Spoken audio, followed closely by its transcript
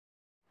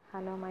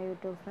Hello my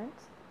YouTube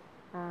friends.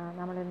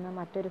 നമ്മളിന്ന്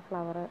മറ്റൊരു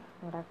flower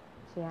ഇവിടെ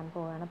ചെയ്യാൻ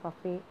പോവുകയാണ്.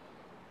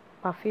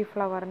 പഫി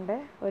ഫ്ലവറിൻ്റെ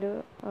ഒരു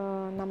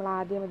നമ്മൾ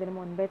ആദ്യം ഇതിന്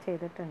മുൻപേ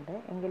ചെയ്തിട്ടുണ്ട്.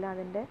 എങ്കിലും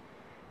അതിൻ്റെ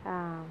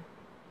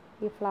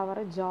ഈ ഫ്ലവർ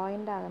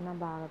ജോയിൻ്റ് ആകുന്ന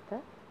ഭാഗത്ത്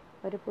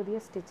ഒരു പുതിയ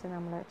സ്റ്റിച്ച്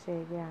നമ്മൾ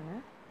ചെയ്യുകയാണ്.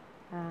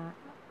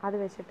 അത്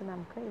വെച്ചിട്ട്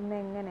നമുക്ക് ഇന്ന്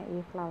എങ്ങനെ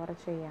ഈ ഫ്ലവർ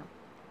ചെയ്യാം.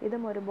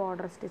 ഇതും ഒരു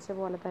ബോർഡർ സ്റ്റിച്ച്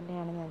പോലെ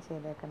തന്നെയാണ് ഞാൻ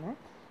ചെയ്തേക്കുന്നത്.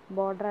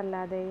 ബോർഡർ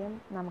അല്ലാതെയും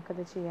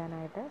നമുക്കത്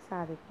ചെയ്യാനായിട്ട്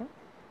സാധിക്കും.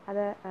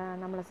 അത്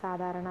നമ്മൾ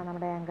സാധാരണ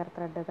നമ്മുടെ ആങ്കർ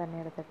ത്രെഡ് തന്നെ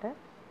എടുത്തിട്ട്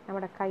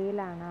നമ്മുടെ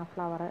കയ്യിലാണ് ആ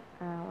ഫ്ലവർ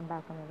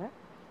ഉണ്ടാക്കുന്നത്.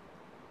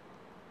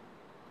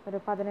 ഒരു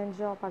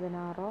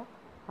 15-16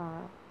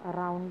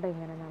 റൗണ്ട്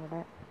ഇങ്ങനെ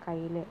നമ്മുടെ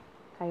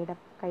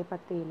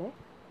കൈപ്പത്തിയിൽ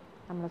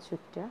നമ്മൾ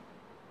ചുറ്റുക.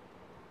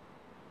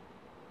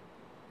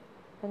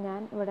 അപ്പം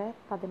ഞാൻ ഇവിടെ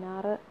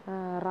 16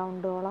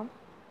 റൗണ്ടോളം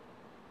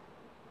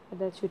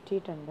ഇത്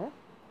ചുറ്റിയിട്ടുണ്ട്.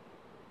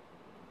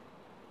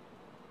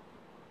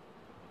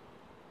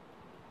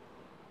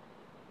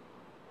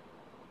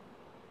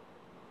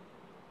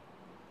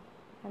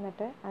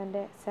 എന്നിട്ട്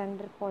അതിൻ്റെ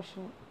സെൻറ്റർ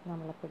പോർഷൻ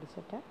നമ്മൾ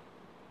പിടിച്ചിട്ട്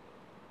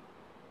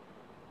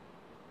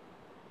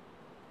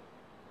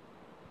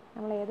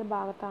നമ്മൾ ഏത്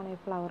ഭാഗത്താണ് ഈ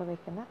ഫ്ലവർ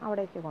വയ്ക്കുന്നത്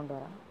അവിടേക്ക്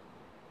കൊണ്ടുവരണം.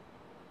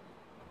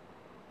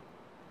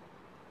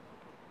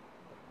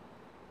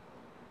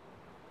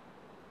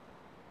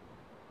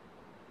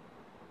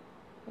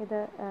 ഇത്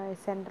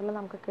സെൻറ്ററിൽ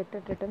നമുക്ക്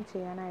കെട്ടിട്ടിട്ടും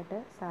ചെയ്യാനായിട്ട്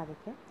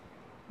സാധിക്കും.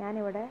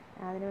 ഞാനിവിടെ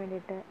അതിന്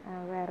വേണ്ടിയിട്ട്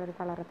വേറൊരു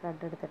കളർ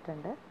ത്രെഡ്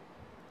എടുത്തിട്ടുണ്ട്.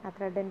 ആ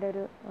ത്രെഡിൻ്റെ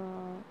ഒരു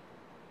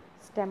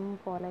സ്റ്റെം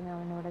പോലെ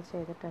ഞാനിവിടെ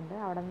ചെയ്തിട്ടുണ്ട്.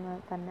 അവിടെ നിന്ന്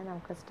തന്നെ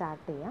നമുക്ക്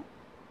സ്റ്റാർട്ട് ചെയ്യാം.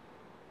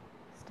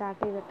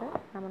 സ്റ്റാർട്ട് ചെയ്തിട്ട്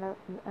നമ്മൾ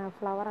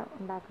ഫ്ലവർ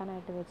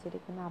ഉണ്ടാക്കാനായിട്ട്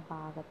വെച്ചിരിക്കുന്ന ആ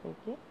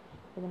ഭാഗത്തേക്ക്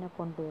ഇതിനെ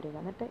കൊണ്ടുവരിക.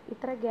 എന്നിട്ട്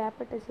ഇത്ര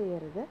ഗ്യാപ്പിട്ട്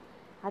ചെയ്യരുത്.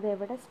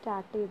 അതെവിടെ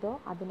സ്റ്റാർട്ട് ചെയ്തോ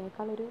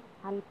അതിനേക്കാൾ ഒരു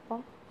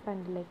അല്പം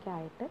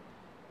ഫ്രണ്ടിലേക്കായിട്ട്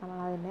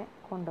നമ്മളതിനെ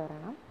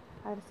കൊണ്ടുവരണം.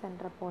 അതിന്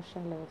സെൻറ്റർ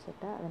പോർഷനിൽ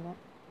വെച്ചിട്ട് അതിനെ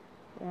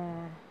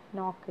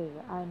ലോക്ക്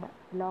ചെയ്യുക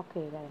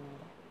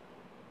അതിനോട്.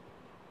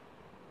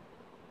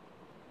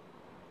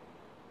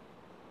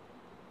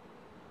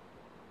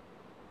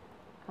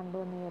 കണ്ടു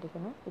എന്ന്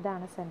വിചാരിക്കുന്നു.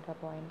 ഇതാണ് സെൻറ്റർ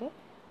പോയിൻ്റ്.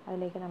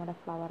 അതിലേക്ക് നമ്മുടെ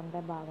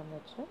ഫ്ലവറിൻ്റെ ഭാഗം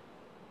വെച്ച്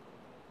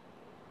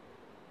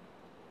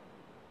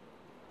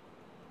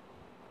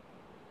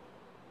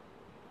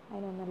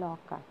അതിനൊന്ന്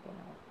ലോക്കാക്കി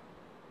നമ്മൾ.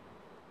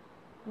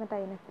 എന്നിട്ട്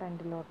അതിനെ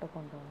ഫ്രണ്ടിലോട്ട്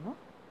കൊണ്ടുവന്നു.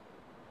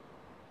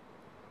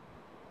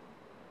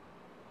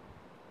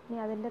 ഇനി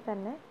അതിൻ്റെ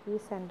തന്നെ ഈ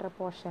സെൻറ്റർ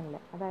പോർഷനിൽ,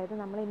 അതായത്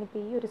നമ്മൾ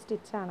ഇനിയിപ്പോൾ ഈ ഒരു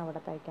സ്റ്റിച്ചാണ്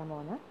ഇവിടെ തയ്ക്കാൻ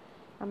പോകുന്നത്.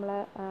 നമ്മൾ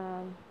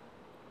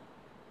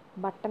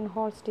ബട്ടൺ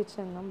ഹോൾ സ്റ്റിച്ച്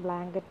എന്നും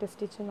ബ്ലാങ്കറ്റ്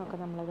സ്റ്റിച്ച് എന്നൊക്കെ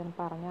നമ്മളിതിന്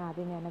പറഞ്ഞ്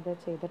ആദ്യം ഞാനത്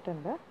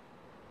ചെയ്തിട്ടുണ്ട്.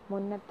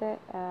 മുന്നത്തെ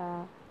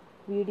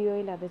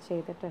വീഡിയോയിൽ അത്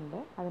ചെയ്തിട്ടുണ്ട്.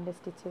 അതിൻ്റെ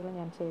സ്റ്റിച്ചുകൾ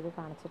ഞാൻ ചെയ്ത്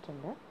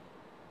കാണിച്ചിട്ടുണ്ട്.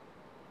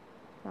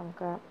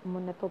 നമുക്ക്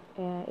മുന്നത്തെ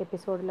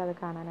എപ്പിസോഡിൽ അത്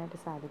കാണാനായിട്ട്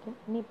സാധിക്കും.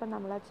 ഇനിയിപ്പം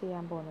നമ്മൾ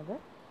ചെയ്യാൻ പോകുന്നത്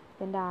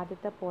ഇതിൻ്റെ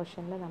ആദ്യത്തെ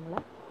പോർഷനിൽ നമ്മൾ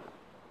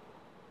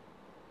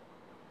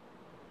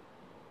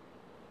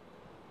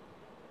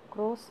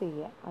ക്രോസ്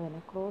ചെയ്യുക.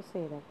 അതിനെ ക്രോസ്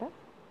ചെയ്തിട്ട്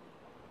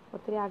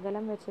ഒത്തിരി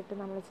അകലം വെച്ചിട്ട്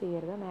നമ്മൾ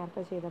ചെയ്യരുത്.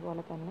 നേരത്തെ ചെയ്ത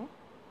പോലെ തന്നെ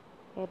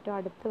ഏറ്റവും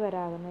അടുത്ത്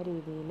വരാകുന്ന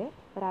രീതിയിൽ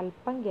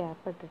ഒരല്പം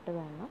ഗ്യാപ്പ് ഇട്ടിട്ട്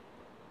വേണം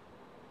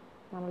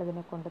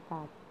നമ്മളിതിനെ കൊണ്ട്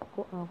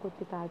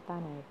കുത്തി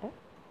താഴ്ത്താനായിട്ട്.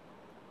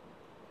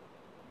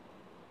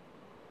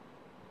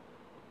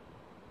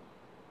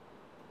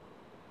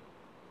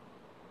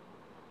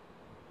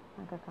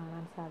 നമുക്ക്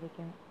കാണാൻ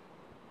സാധിക്കും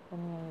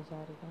എന്ന് ഞാൻ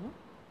വിചാരിക്കുന്നു.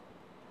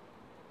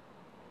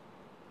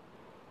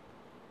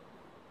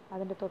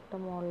 അതിൻ്റെ തൊട്ട്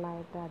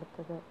മുകളിലായിട്ട്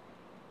അടുത്തത്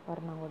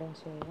ഒരെണ്ണം കൂടെയും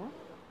ചെയ്യുക.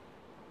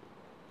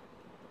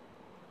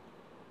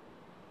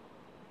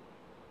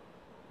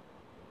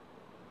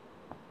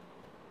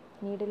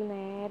 നീഡിൽ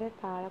നേരെ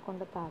താഴെ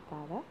കൊണ്ട്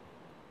താത്താതെ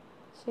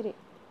ശരി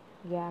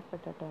ഗ്യാപ്പ്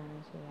ഇട്ടിട്ട്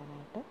വേണം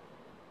ചെയ്യാനായിട്ട്.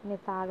 ഇനി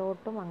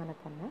താഴോട്ടും അങ്ങനെ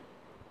തന്നെ.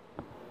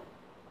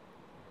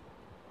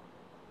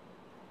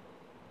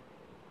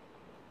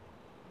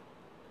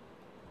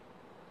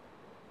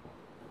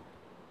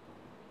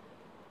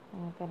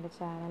 നിങ്ങൾക്ക് എൻ്റെ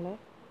ചാനൽ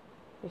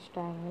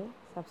ഇഷ്ടമെങ്കിൽ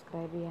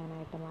സബ്സ്ക്രൈബ്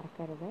ചെയ്യാനായിട്ട്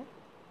മറക്കരുത്.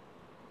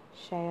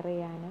 ഷെയർ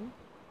ചെയ്യാനും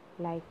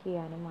ലൈക്ക്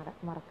ചെയ്യാനും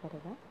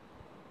മറക്കരുത്.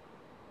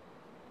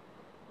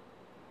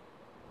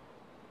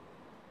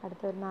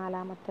 അടുത്തൊരു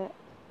 4ാമത്തെ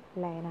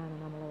ലൈനാണ്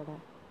നമ്മളിവിടെ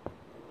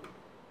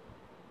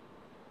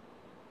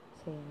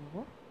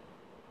ചെയ്യുന്നത്.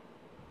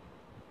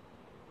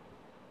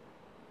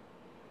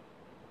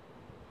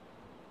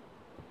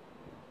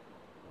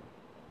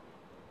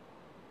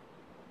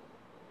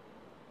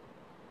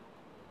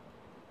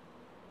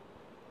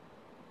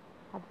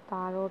 അത്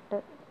താഴോട്ട്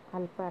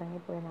അല്പം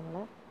ഇറങ്ങിപ്പോയി നമ്മൾ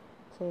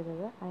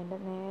ചെയ്തത്. അതിൻ്റെ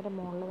നേരെ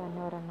മുകളിൽ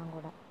തന്നെ ഒരെണ്ണം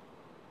കൂടെ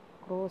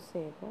ക്രോസ്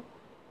ചെയ്ത്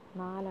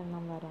 4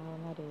 എണ്ണം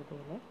വരാവുന്ന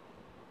രീതിയിൽ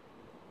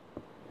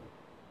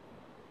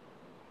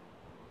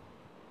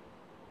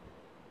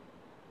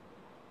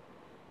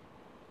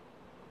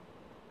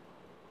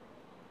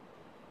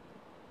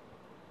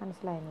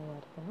മനസ്സിലായെന്ന്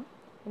വിചാരിക്കുന്നു.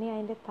 ഇനി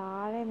അതിൻ്റെ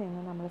താഴെ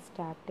നിന്ന് നമ്മൾ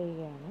സ്റ്റാർട്ട്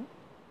ചെയ്യുകയാണ്.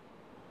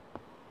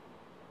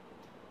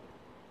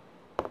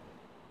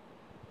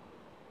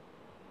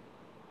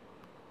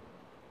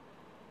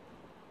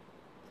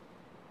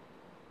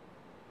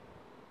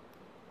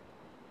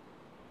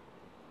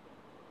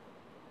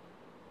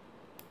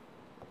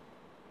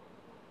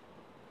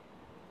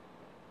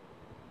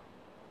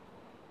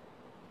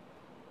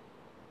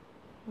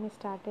 ഇനി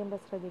സ്റ്റാർട്ട് ചെയ്യുമ്പോൾ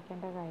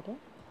ശ്രദ്ധിക്കേണ്ട കാര്യം,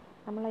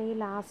 നമ്മൾ ഈ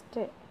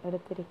ലാസ്റ്റ്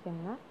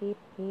എടുത്തിരിക്കുന്ന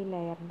ഈ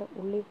ലെയറിൻ്റെ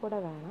ഉള്ളിൽ കൂടെ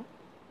വേണം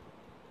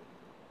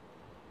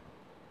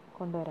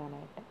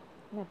കൊണ്ടുവരാനായിട്ട്.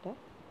 എന്നിട്ട്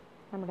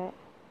നമ്മുടെ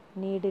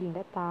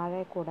നീഡിലിൻ്റെ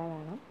താഴെ കൂടെ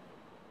വേണം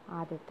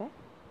ആദ്യത്തെ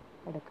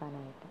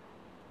എടുക്കാനായിട്ട്.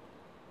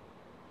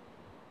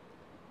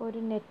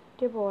 ഒരു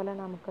നെറ്റ് പോലെ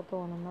നമുക്ക്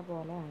തോന്നുന്ന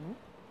പോലെയാണ്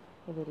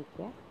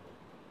ഇതിരിക്കുക.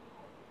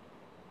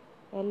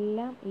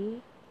 എല്ലാം ഈ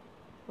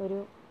ഒരു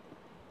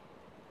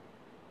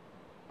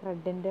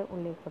ത്രെഡിൻ്റെ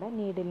ഉള്ളിൽ കൂടെ,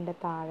 നീഡിലിൻ്റെ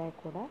താഴെ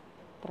കൂടെ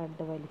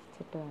ത്രെഡ്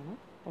വലിച്ചിട്ട് വേണം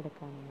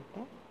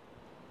എടുക്കാനായിട്ട്.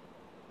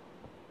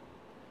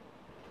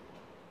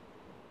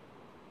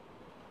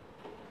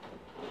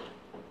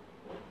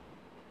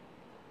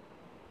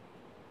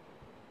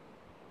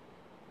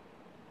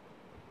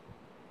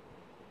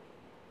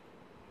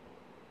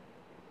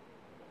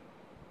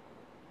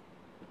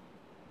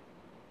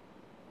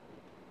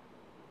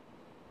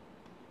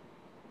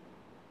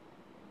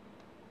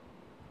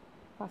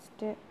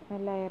 ഫസ്റ്റ്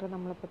ലെയർ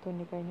നമ്മളിപ്പോൾ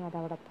തുന്നിക്കഴിഞ്ഞു,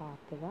 അതവിടെ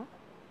താത്തുക.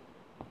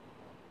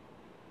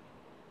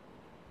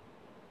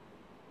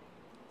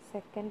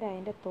 സെക്കൻഡ്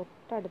അതിൻ്റെ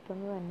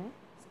തൊട്ടടുത്തുനിന്ന് തന്നെ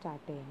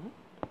സ്റ്റാർട്ട് ചെയ്യണം.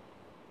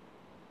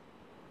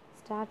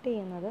 സ്റ്റാർട്ട്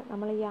ചെയ്യുന്നത്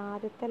നമ്മൾ ഈ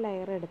ആദ്യത്തെ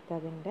ലെയർ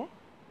എടുത്തതിൻ്റെ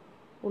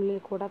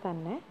ഉള്ളിൽ കൂടെ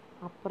തന്നെ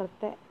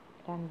അപ്പുറത്തെ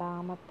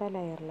രണ്ടാമത്തെ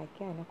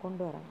ലെയറിലേക്ക് അതിനെ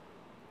കൊണ്ടുവരണം.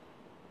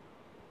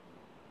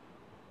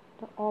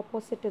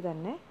 ഓപ്പോസിറ്റ്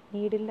തന്നെ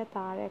നീഡിലിൻ്റെ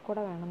താഴെ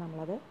കൂടെ വേണം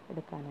നമ്മളത്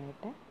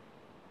എടുക്കാനായിട്ട്.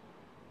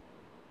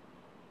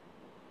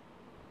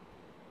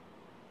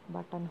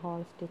 ബട്ടൺ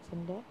ഹോൾ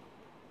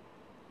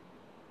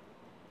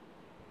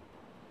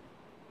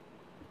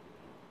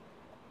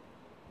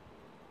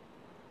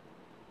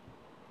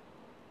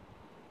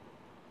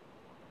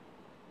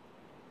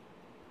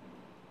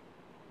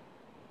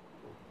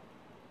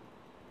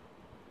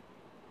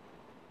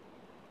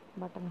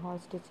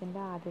സ്റ്റിച്ചിൻ്റെ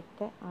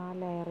ആദ്യത്തെ ആ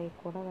ലെയറിൽ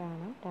കൂടെ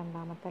വേണം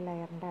രണ്ടാമത്തെ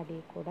ലെയറിൻ്റെ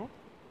അടിയിൽ കൂടെ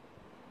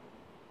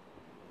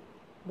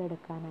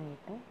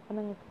ഇതെടുക്കാനായിട്ട്. അപ്പോൾ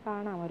നിങ്ങൾക്ക്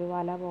കാണാം ഒരു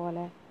വല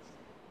പോലെ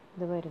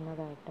ഇത്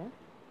വരുന്നതായിട്ട്.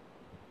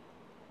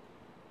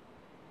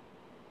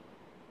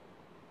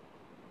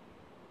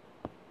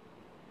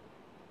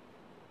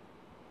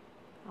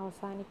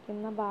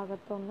 അവസാനിക്കുന്ന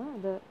ഭാഗത്തൊന്ന്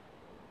ഇത്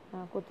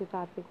കുത്തി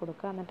താത്തി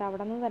കൊടുക്കുക. എന്നിട്ട്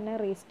അവിടെ നിന്ന് തന്നെ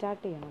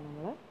റീസ്റ്റാർട്ട് ചെയ്യണം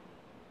നമ്മൾ.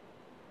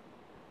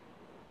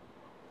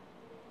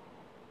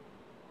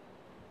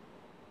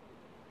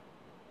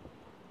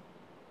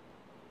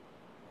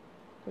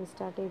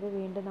 റീസ്റ്റാർട്ട് ചെയ്ത്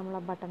വീണ്ടും നമ്മൾ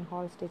ആ ബട്ടൺ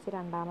ഹോൾ സ്റ്റിച്ച്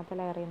രണ്ടാമത്തെ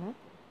ലെയറിൽ നിന്ന്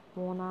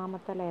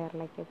മൂന്നാമത്തെ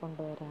ലെയറിലേക്ക്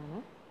കൊണ്ടുവരികയാണ്.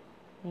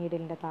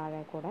 നീഡിലിൻ്റെ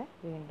താഴെ കൂടെ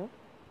വീണ്ടും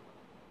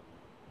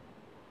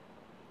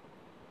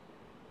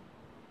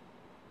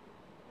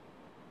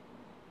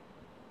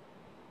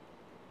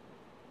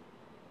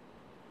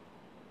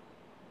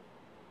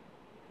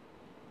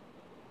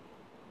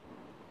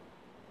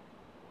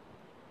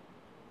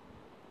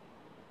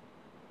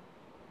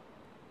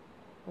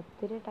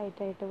ഒത്തിരി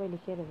ടൈറ്റായിട്ട്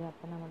വലിക്കരുത്,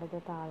 അപ്പം നമ്മുടെ ഇത്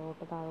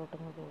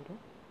താഴോട്ടങ്ങ് പോരും.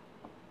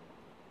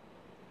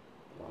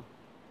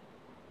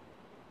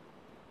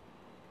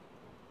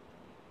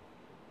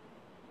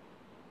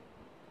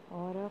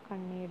 ഓരോ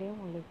കണ്ണിയുടെയും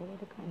ഉള്ളിൽ കൂടി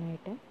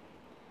എടുക്കാനായിട്ട്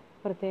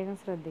പ്രത്യേകം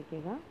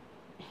ശ്രദ്ധിക്കുക.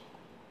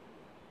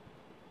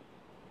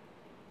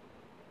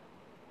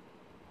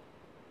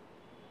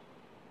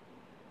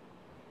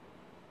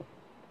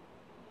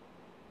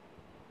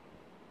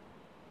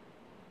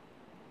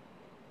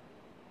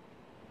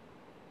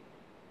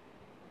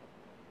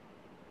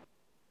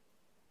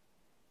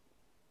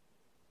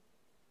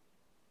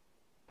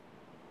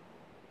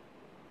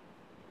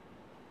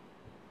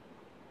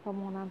 അപ്പോൾ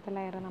മൂന്നാമത്തെ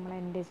ലെയർ നമ്മൾ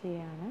എൻഡ്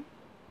ചെയ്യുകയാണ്.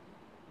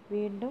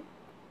 വീണ്ടും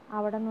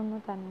അവിടെ നിന്ന്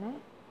തന്നെ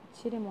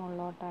ഇച്ചിരി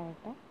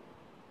മുകളിലോട്ടായിട്ട്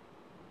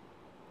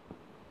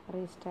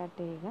റീസ്റ്റാർട്ട്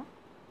ചെയ്യുക.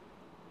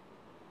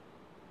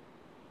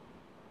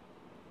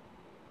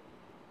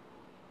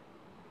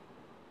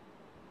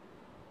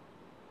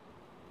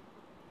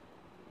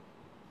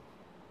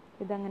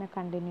 ഇതങ്ങനെ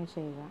കണ്ടിന്യൂ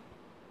ചെയ്യുക.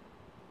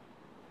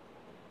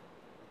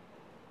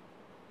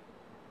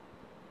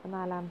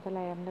 നാലാമത്തെ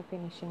ലെയറിൻ്റെ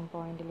ഫിനിഷിംഗ്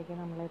പോയിന്റിലേക്ക്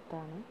നമ്മൾ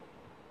എത്തുകയാണ്.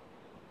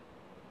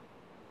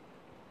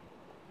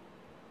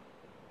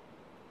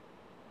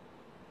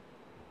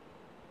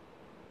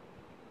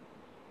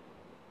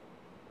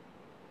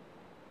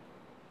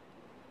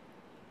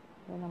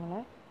 നമ്മൾ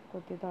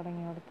കുത്തി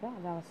തുടങ്ങിയെടുത്ത്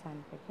അത്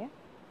അവസാനിപ്പിക്കുക.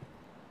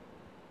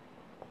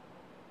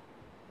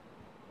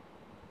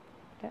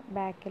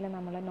 ബാക്കിൽ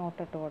നമ്മൾ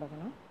നോട്ടിട്ട്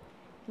കൊടുക്കണം.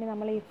 ഇനി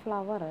നമ്മൾ ഈ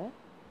ഫ്ലവർ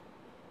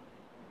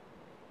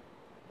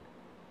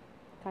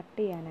കട്ട്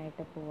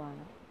ചെയ്യാനായിട്ട്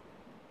പോവാണ്.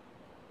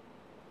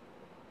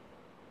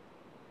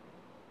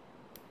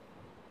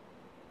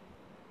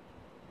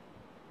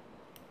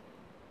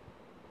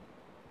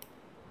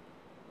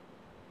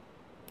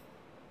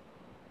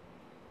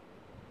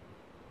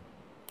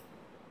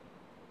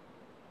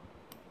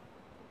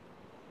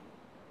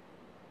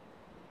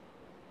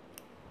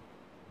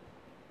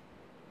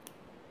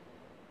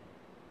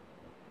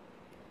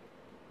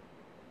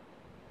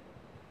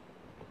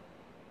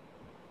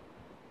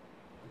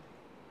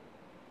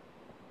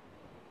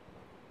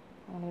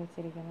 നമ്മൾ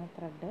വെച്ചിരിക്കുന്ന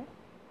ത്രെഡ്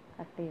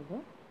കട്ട് ചെയ്തു.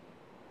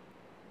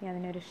 ഇനി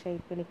അതിനൊരു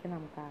ഷേപ്പിലേക്ക്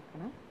നമുക്ക്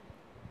ആക്കണം.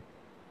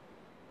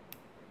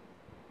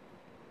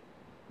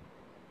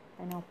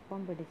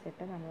 അതിനൊപ്പം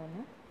പിടിച്ചിട്ട്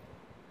നമ്മളൊന്ന്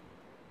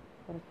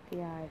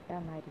വൃത്തിയായിട്ട്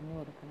ഒന്ന് അരിഞ്ഞു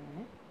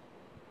കൊടുക്കണം.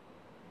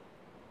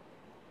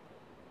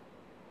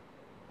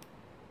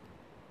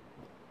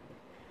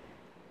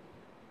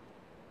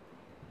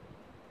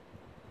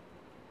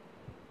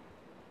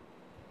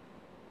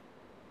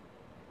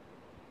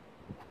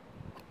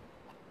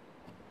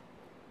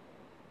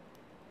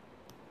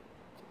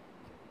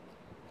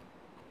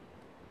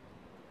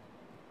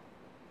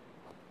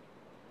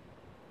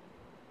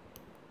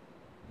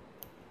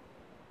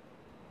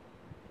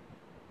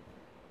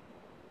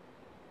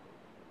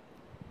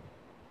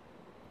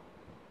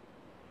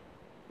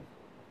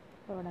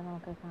 ഇവിടെ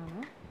നമുക്ക്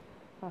കാണാം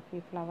പഫി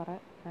ഫ്ലവർ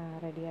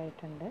റെഡി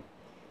ആയിട്ടുണ്ട്.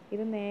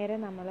 ഇത് നേരെ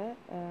നമ്മൾ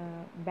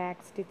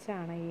ബാക്ക്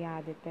സ്റ്റിച്ചാണ് ഈ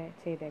ആദ്യത്തെ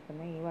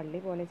ചെയ്തേക്കുന്നത്. ഈ വള്ളി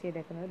പോലെ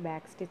ചെയ്തേക്കുന്നത്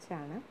ബാക്ക്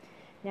സ്റ്റിച്ചാണ്.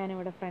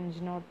 ഞാനിവിടെ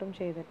ഫ്രഞ്ച് നോട്ടും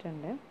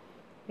ചെയ്തിട്ടുണ്ട്.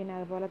 പിന്നെ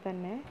അതുപോലെ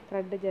തന്നെ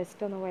ത്രെഡ്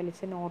ജസ്റ്റ് ഒന്ന്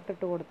വലിച്ച്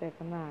നോട്ടിട്ട്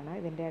കൊടുത്തേക്കുന്നതാണ്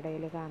ഇതിൻ്റെ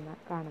ഇടയിൽ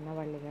കാണുന്ന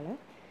വള്ളികൾ.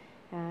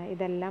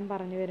 ഇതെല്ലാം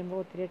പറഞ്ഞു വരുമ്പോൾ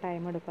ഒത്തിരി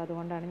ടൈം എടുക്കും.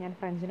 അതുകൊണ്ടാണ് ഞാൻ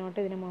ഫ്രഞ്ച് നോട്ട്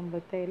ഇതിന്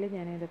മുമ്പത്തേൽ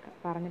ഞാനിത്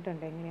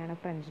പറഞ്ഞിട്ടുണ്ട് എങ്ങനെയാണ്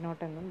ഫ്രഞ്ച്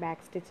നോട്ടെന്നും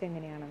ബാക്ക് സ്റ്റിച്ച്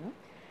എങ്ങനെയാണെന്നും.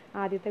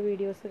 ആദ്യത്തെ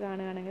വീഡിയോസ്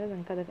കാണുകയാണെങ്കിൽ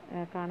നിങ്ങൾക്കത്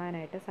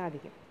കാണാനായിട്ട്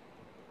സാധിക്കും.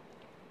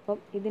 അപ്പം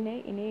ഇതിനെ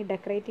ഇനി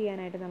ഡെക്കറേറ്റ്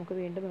ചെയ്യാനായിട്ട് നമുക്ക്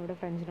വീണ്ടും ഇവിടെ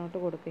ഫ്രഞ്ച് നോട്ട്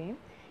കൊടുക്കുകയും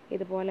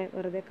ഇതുപോലെ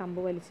വെറുതെ കമ്പ്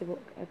വലിച്ച്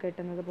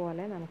കെട്ടുന്നത്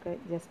പോലെ നമുക്ക്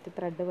ജസ്റ്റ്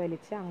ത്രെഡ്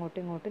വലിച്ച് അങ്ങോട്ടും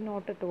ഇങ്ങോട്ടും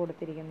നോട്ടിട്ട്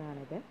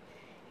കൊടുത്തിരിക്കുന്നതാണിത്.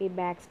 ഈ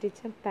ബാക്ക്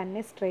സ്റ്റിച്ച്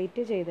തന്നെ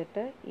സ്ട്രെയിറ്റ്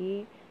ചെയ്തിട്ട് ഈ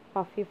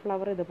പഫി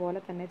ഫ്ലവർ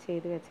ഇതുപോലെ തന്നെ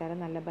ചെയ്ത് വെച്ചാൽ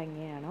നല്ല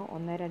ഭംഗിയാണ്.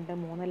 1, 2,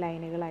 3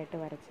 ലൈനുകളായിട്ട്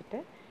വരച്ചിട്ട്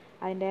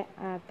അതിൻ്റെ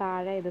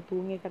താഴെ ഇത്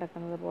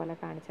തൂങ്ങിക്കിടക്കുന്നത് പോലെ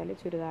കാണിച്ചാൽ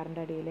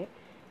ചുരിദാറിൻ്റെ അടിയിൽ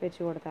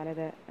വെച്ച് കൊടുത്താൽ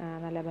ഇത്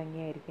നല്ല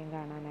ഭംഗിയായിരിക്കും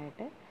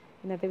കാണാനായിട്ട്.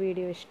 ഇന്നത്തെ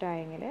വീഡിയോ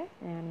ഇഷ്ടമായെങ്കിൽ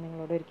ഞാൻ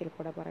നിങ്ങളോട് ഒരിക്കൽ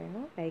കൂടെ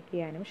പറയുന്നു, ലൈക്ക്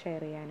ചെയ്യാനും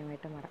ഷെയർ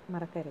ചെയ്യാനുമായിട്ട്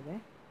മറക്കരുത്.